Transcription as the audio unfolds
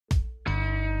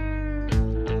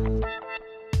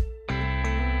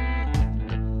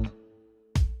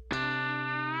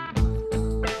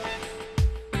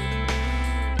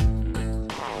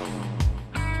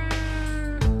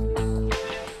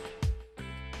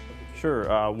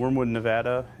Sure. Wormwood,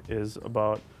 Nevada is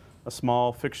about a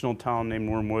small fictional town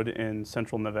named Wormwood in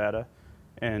central Nevada.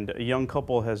 And a young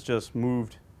couple has just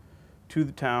moved to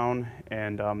the town,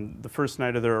 and the first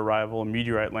night of their arrival, a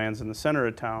meteorite lands in the center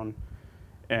of town,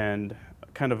 and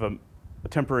kind of a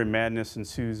temporary madness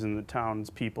ensues in the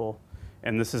town's people.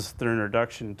 And this is their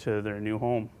introduction to their new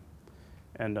home.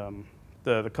 And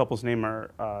the couple's name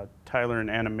are Tyler and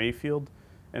Anna Mayfield,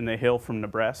 and they hail from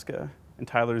Nebraska. And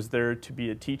Tyler's there to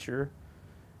be a teacher,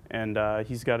 and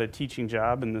he's got a teaching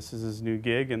job, and this is his new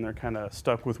gig, and they're kind of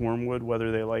stuck with Wormwood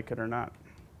whether they like it or not.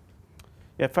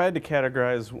 Yeah, if I had to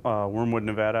categorize Wormwood,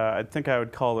 Nevada, I think I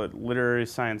would call it literary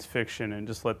science fiction and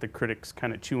just let the critics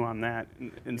kind of chew on that.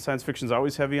 And science fiction is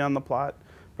always heavy on the plot,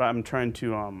 but I'm trying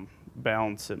to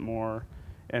balance it more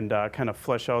and kind of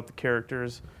flesh out the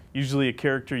characters. Usually a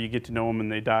character, you get to know them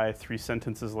and they die 3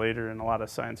 sentences later in a lot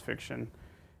of science fiction.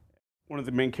 One of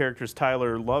the main characters,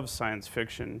 Tyler, loves science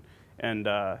fiction, and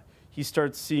he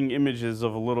starts seeing images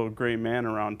of a little gray man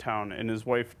around town, and his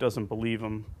wife doesn't believe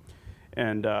him.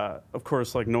 And of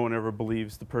course, like, no one ever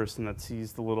believes the person that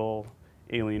sees the little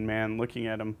alien man looking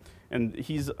at him. And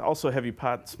he's also a heavy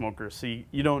pot smoker, so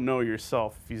you don't know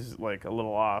yourself if he's like a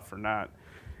little off or not.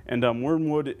 And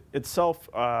Wormwood itself,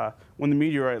 when the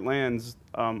meteorite lands,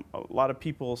 a lot of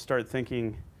people start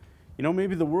thinking, you know,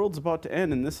 maybe the world's about to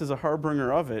end and this is a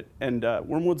harbinger of it. And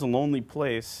Wormwood's a lonely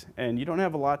place and you don't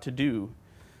have a lot to do.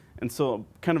 And so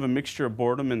kind of a mixture of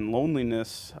boredom and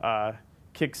loneliness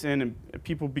kicks in, and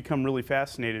people become really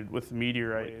fascinated with the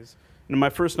meteorite. And in my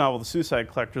first novel, The Suicide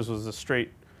Collectors, was a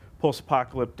straight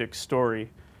post-apocalyptic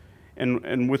story.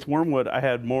 And with Wormwood, I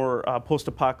had more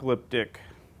post-apocalyptic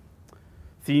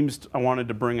themes I wanted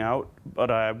to bring out, but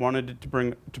I wanted to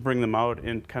bring them out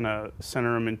and kind of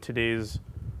center them in today's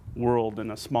world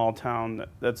in a small town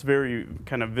that's very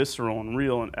kind of visceral and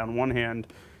real on one hand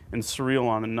and surreal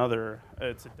on another.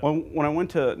 When I went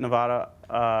to Nevada,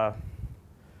 I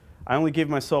only gave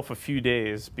myself a few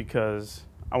days because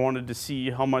I wanted to see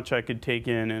how much I could take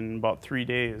in about 3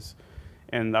 days.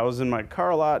 And I was in my car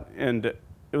a lot, and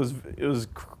it was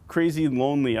crazy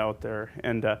lonely out there.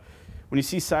 And when you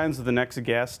see signs of the next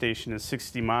gas station is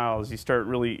 60 miles,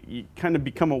 you kind of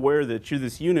become aware that you're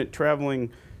this unit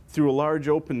traveling through a large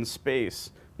open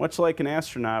space, much like an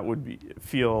astronaut would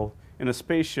feel in a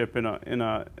spaceship in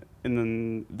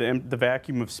the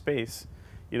vacuum of space,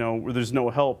 you know, where there's no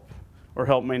help, or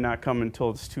help may not come until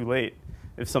it's too late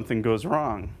if something goes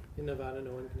wrong. In Nevada,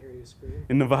 no one can hear you scream.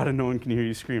 In Nevada, no one can hear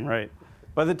you scream, right.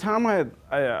 By the time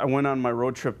I went on my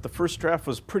road trip, the first draft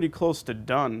was pretty close to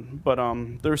done, but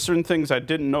there were certain things I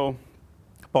didn't know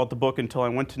about the book until I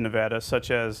went to Nevada, such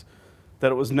as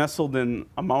that it was nestled in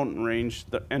a mountain range,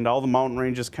 and all the mountain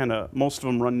ranges most of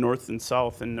them run north and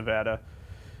south in Nevada.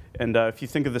 And if you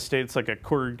think of the state, it's like a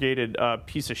corrugated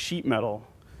piece of sheet metal.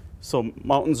 So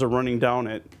mountains are running down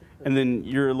it, and then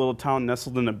you're a little town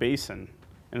nestled in a basin,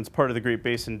 and it's part of the Great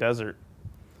Basin Desert.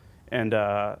 And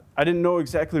I didn't know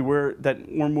exactly where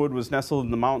that Wormwood was nestled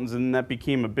in the mountains, and that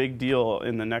became a big deal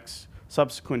in the next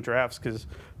subsequent drafts because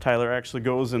Tyler actually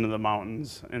goes into the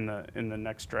mountains in the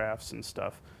next drafts and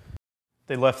stuff.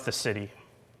 They left the city.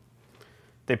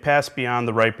 They passed beyond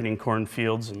the ripening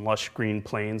cornfields and lush green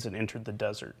plains and entered the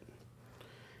desert.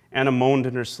 Anna moaned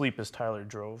in her sleep as Tyler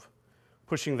drove,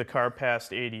 pushing the car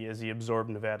past 80 as he absorbed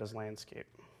Nevada's landscape.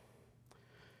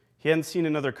 He hadn't seen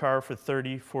another car for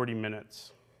 30, 40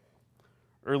 minutes.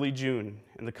 Early June,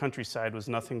 and the countryside was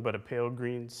nothing but a pale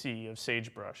green sea of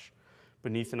sagebrush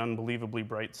beneath an unbelievably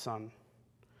bright sun.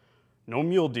 No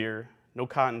mule deer, no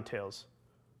cottontails,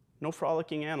 no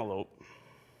frolicking antelope.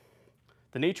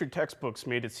 The nature textbooks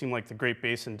made it seem like the Great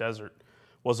Basin Desert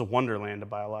was a wonderland of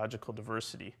biological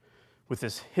diversity, with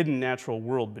this hidden natural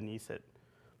world beneath it.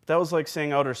 But that was like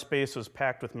saying outer space was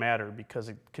packed with matter because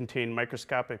it contained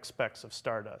microscopic specks of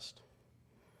stardust.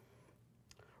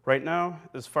 Right now,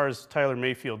 as far as Tyler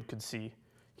Mayfield could see,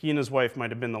 he and his wife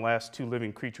might have been the last 2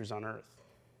 living creatures on Earth.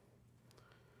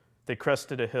 They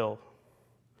crested a hill.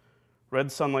 Red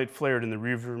sunlight flared in the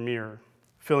rearview mirror,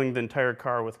 filling the entire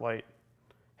car with light.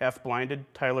 Half blinded,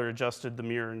 Tyler adjusted the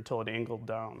mirror until it angled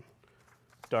down.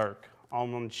 Dark,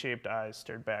 almond-shaped eyes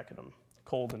stared back at him,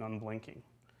 cold and unblinking.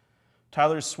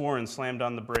 Tyler swore and slammed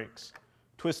on the brakes,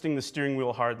 twisting the steering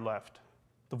wheel hard left.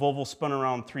 The Volvo spun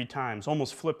around 3 times,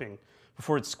 almost flipping,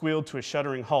 before it squealed to a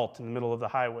shuddering halt in the middle of the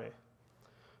highway.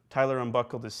 Tyler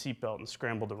unbuckled his seatbelt and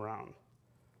scrambled around.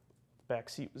 The back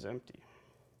seat was empty.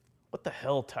 What the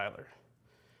hell, Tyler?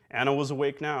 Anna was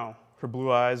awake now, her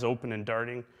blue eyes open and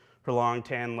darting, her long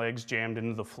tan legs jammed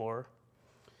into the floor.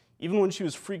 Even when she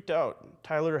was freaked out,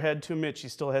 Tyler had to admit she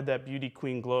still had that beauty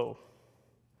queen glow.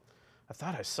 I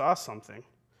thought I saw something.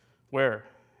 Where?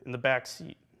 In the back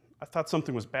seat. I thought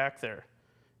something was back there.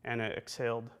 Anna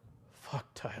exhaled. Fuck,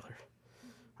 Tyler.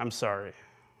 I'm sorry.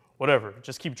 Whatever,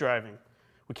 just keep driving.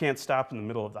 We can't stop in the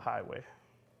middle of the highway.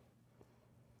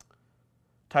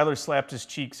 Tyler slapped his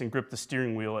cheeks and gripped the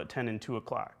steering wheel at 10 and 2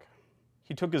 o'clock.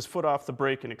 He took his foot off the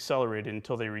brake and accelerated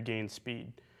until they regained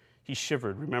speed. He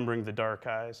shivered, remembering the dark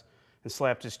eyes, and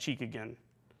slapped his cheek again.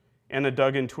 Anna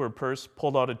dug into her purse,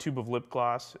 pulled out a tube of lip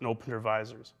gloss, and opened her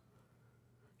visors.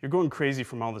 You're going crazy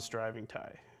from all this driving,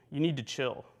 Ty. You need to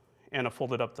chill. Anna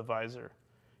folded up the visor.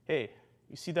 Hey,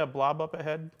 you see that blob up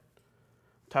ahead?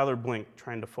 Tyler blinked,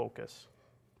 trying to focus.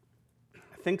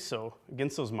 I think so,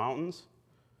 against those mountains.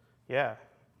 Yeah.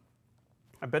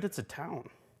 I bet it's a town.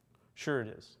 Sure it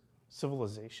is.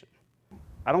 Civilization.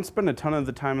 I don't spend a ton of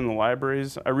the time in the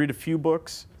libraries. I read a few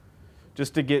books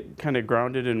just to get kind of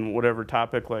grounded in whatever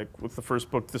topic, like with the first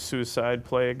book, The Suicide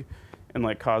Plague, and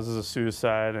like causes of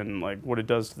suicide and like what it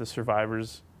does to the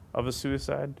survivors of a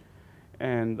suicide.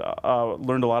 And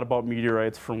learned a lot about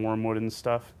meteorites from Wormwood and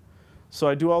stuff. So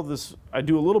I do all this, I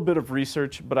do a little bit of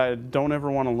research, but I don't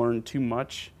ever want to learn too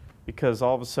much because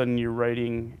all of a sudden your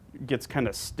writing gets kind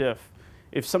of stiff.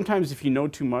 Sometimes if you know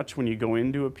too much when you go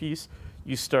into a piece,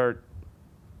 you're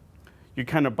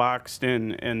kind of boxed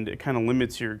in and it kind of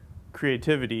limits your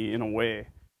creativity in a way.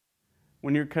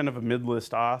 When you're kind of a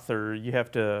mid-list author, you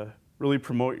have to really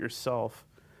promote yourself.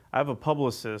 I have a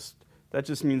publicist. That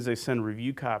just means they send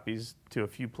review copies to a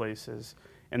few places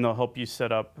and they'll help you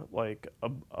set up like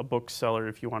a bookseller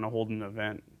if you want to hold an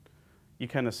event. You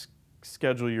kind of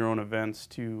schedule your own events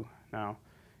too now.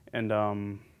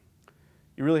 And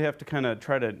you really have to kind of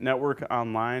try to network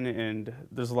online, and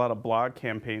there's a lot of blog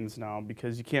campaigns now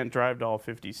because you can't drive to all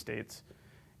 50 states.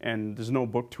 And there's no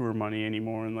book tour money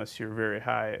anymore unless you're very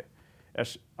high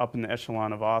up in the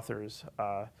echelon of authors.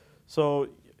 So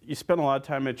you spend a lot of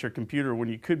time at your computer when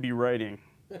you could be writing,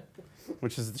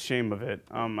 which is the shame of it.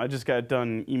 I just got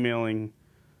done emailing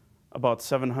about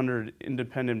 700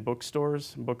 independent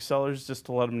bookstores, booksellers, just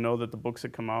to let them know that the books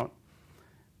had come out.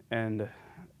 And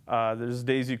there's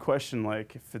days you question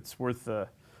like if it's worth the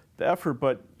effort,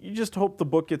 but you just hope the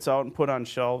book gets out and put on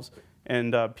shelves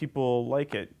and people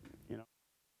like it. You know,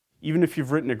 even if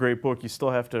you've written a great book, you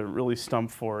still have to really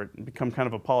stump for it and become kind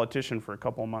of a politician for a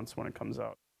couple of months when it comes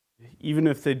out. Even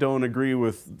if they don't agree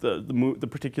with the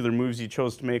particular moves you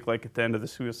chose to make, like at the end of The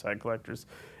Suicide Collectors,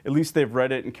 at least they've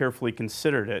read it and carefully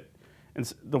considered it.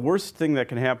 And the worst thing that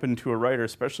can happen to a writer,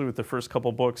 especially with the first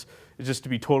couple books, is just to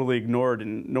be totally ignored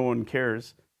and no one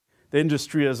cares. The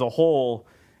industry as a whole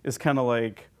is kind of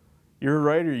like, you're a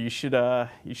writer, you should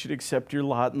accept your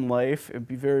lot in life and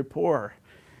be very poor.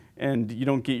 And you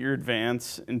don't get your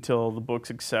advance until the book's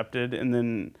accepted, and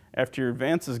then after your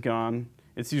advance is gone,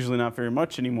 it's usually not very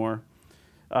much anymore.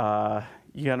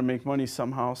 You got to make money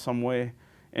somehow, some way.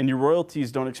 And your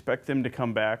royalties, don't expect them to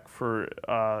come back for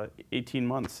 18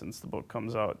 months since the book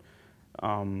comes out.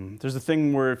 There's a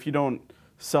thing where if you don't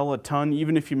sell a ton,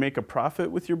 even if you make a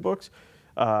profit with your books,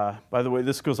 by the way,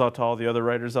 this goes out to all the other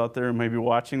writers out there who may be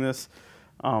watching this,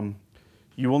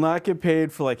 you will not get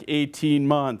paid for like 18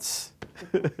 months.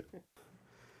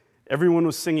 Everyone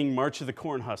was singing March of the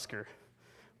Cornhusker,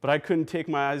 but I couldn't take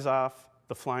my eyes off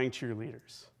the flying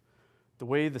cheerleaders. The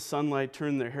way the sunlight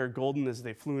turned their hair golden as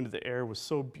they flew into the air was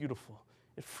so beautiful,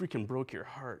 it freaking broke your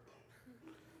heart.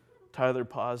 Tyler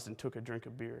paused and took a drink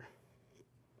of beer.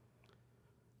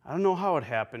 I don't know how it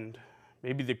happened.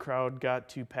 Maybe the crowd got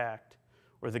too packed,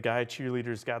 or the guy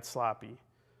cheerleaders got sloppy.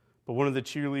 But one of the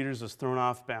cheerleaders was thrown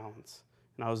off balance,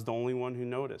 and I was the only one who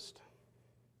noticed.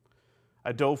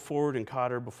 I dove forward and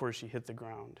caught her before she hit the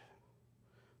ground.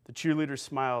 The cheerleader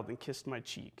smiled and kissed my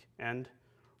cheek, and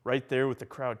right there with the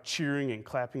crowd cheering and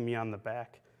clapping me on the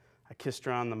back, I kissed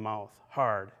her on the mouth,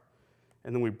 hard,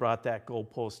 and then we brought that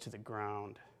goalpost to the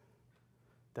ground.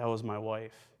 That was my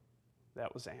wife.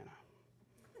 That was Anna.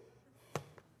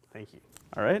 Thank you.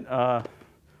 All right,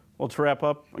 well, to wrap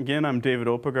up, again, I'm David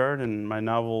Oppegaard, and my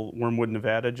novel Wormwood,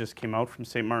 Nevada just came out from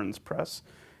St. Martin's Press,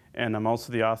 and I'm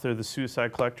also the author of The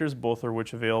Suicide Collectors, both of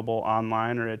which available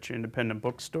online or at your independent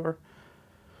bookstore.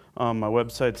 My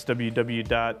website's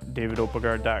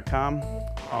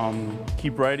www.davidoppegaard.com.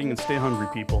 Keep writing and stay hungry,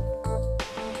 people.